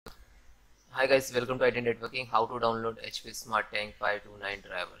Hi guys, welcome to IT Networking. How to download HP Smart Tank 529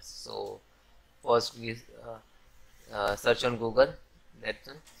 drivers. So first we search on Google, that's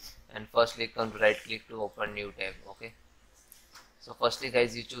one, and first click on right click to open new tab. Okay. So firstly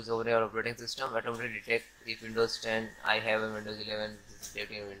guys, you choose over your operating system. Automatically detect if Windows 10. I have a Windows 11. This is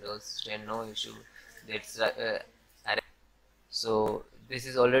detecting Windows 10. No issue. That's so this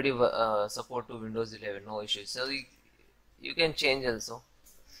is already support to Windows 11. No issue. So you can change also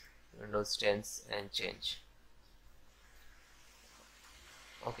Windows 10 and change.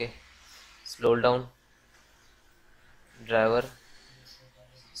 Okay. Slow down driver.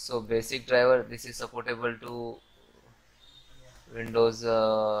 So basic driver, this is supportable to Windows.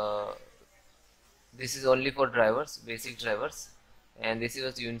 This is only for drivers, basic drivers, and this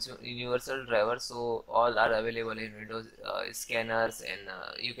is a universal driver. So all are available in Windows scanners, and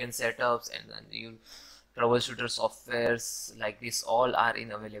you can setups, and then you troubleshooter softwares like this. All are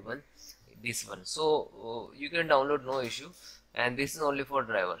in available. This one, so you can download, no issue, and this is only for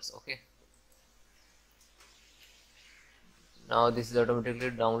drivers. Okay. Now this is automatically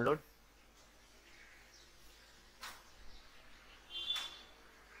download.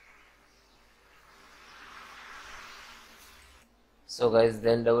 So guys,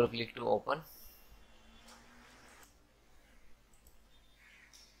 then double click to open.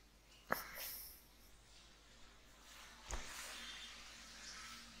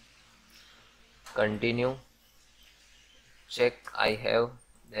 Continue, check I have,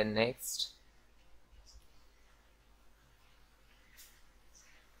 then next.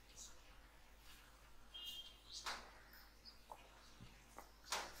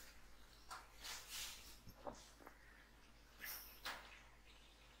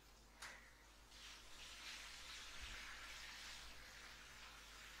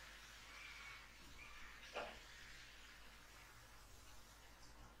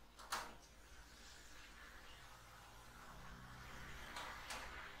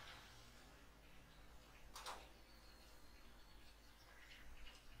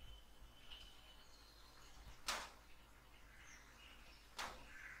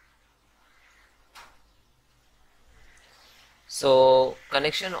 So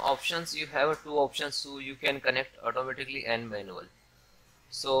connection options, you have two options, so you can connect automatically and manual.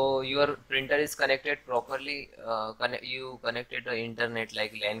 So your printer is connected properly, you connected the internet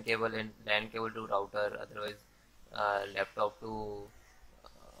like LAN cable and LAN cable to router, otherwise laptop to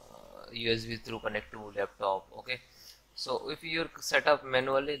USB through connect to laptop. Okay, so if you set up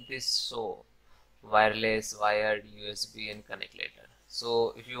manually this, so wireless, wired, USB and connect later.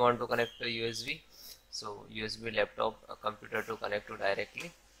 So if you want to connect to USB, so USB laptop computer to connect to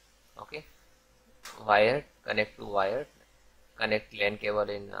directly. Okay, wired, connect to wired, connect LAN cable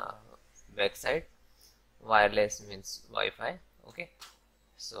in backside, wireless means Wi-Fi. Okay,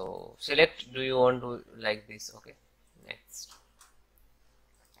 so select, do you want to like this? Okay, next,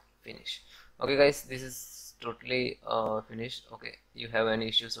 finish. Okay guys, this is totally finished. Okay, you have any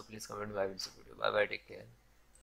issues, so please comment. I will support you. Bye bye, take care.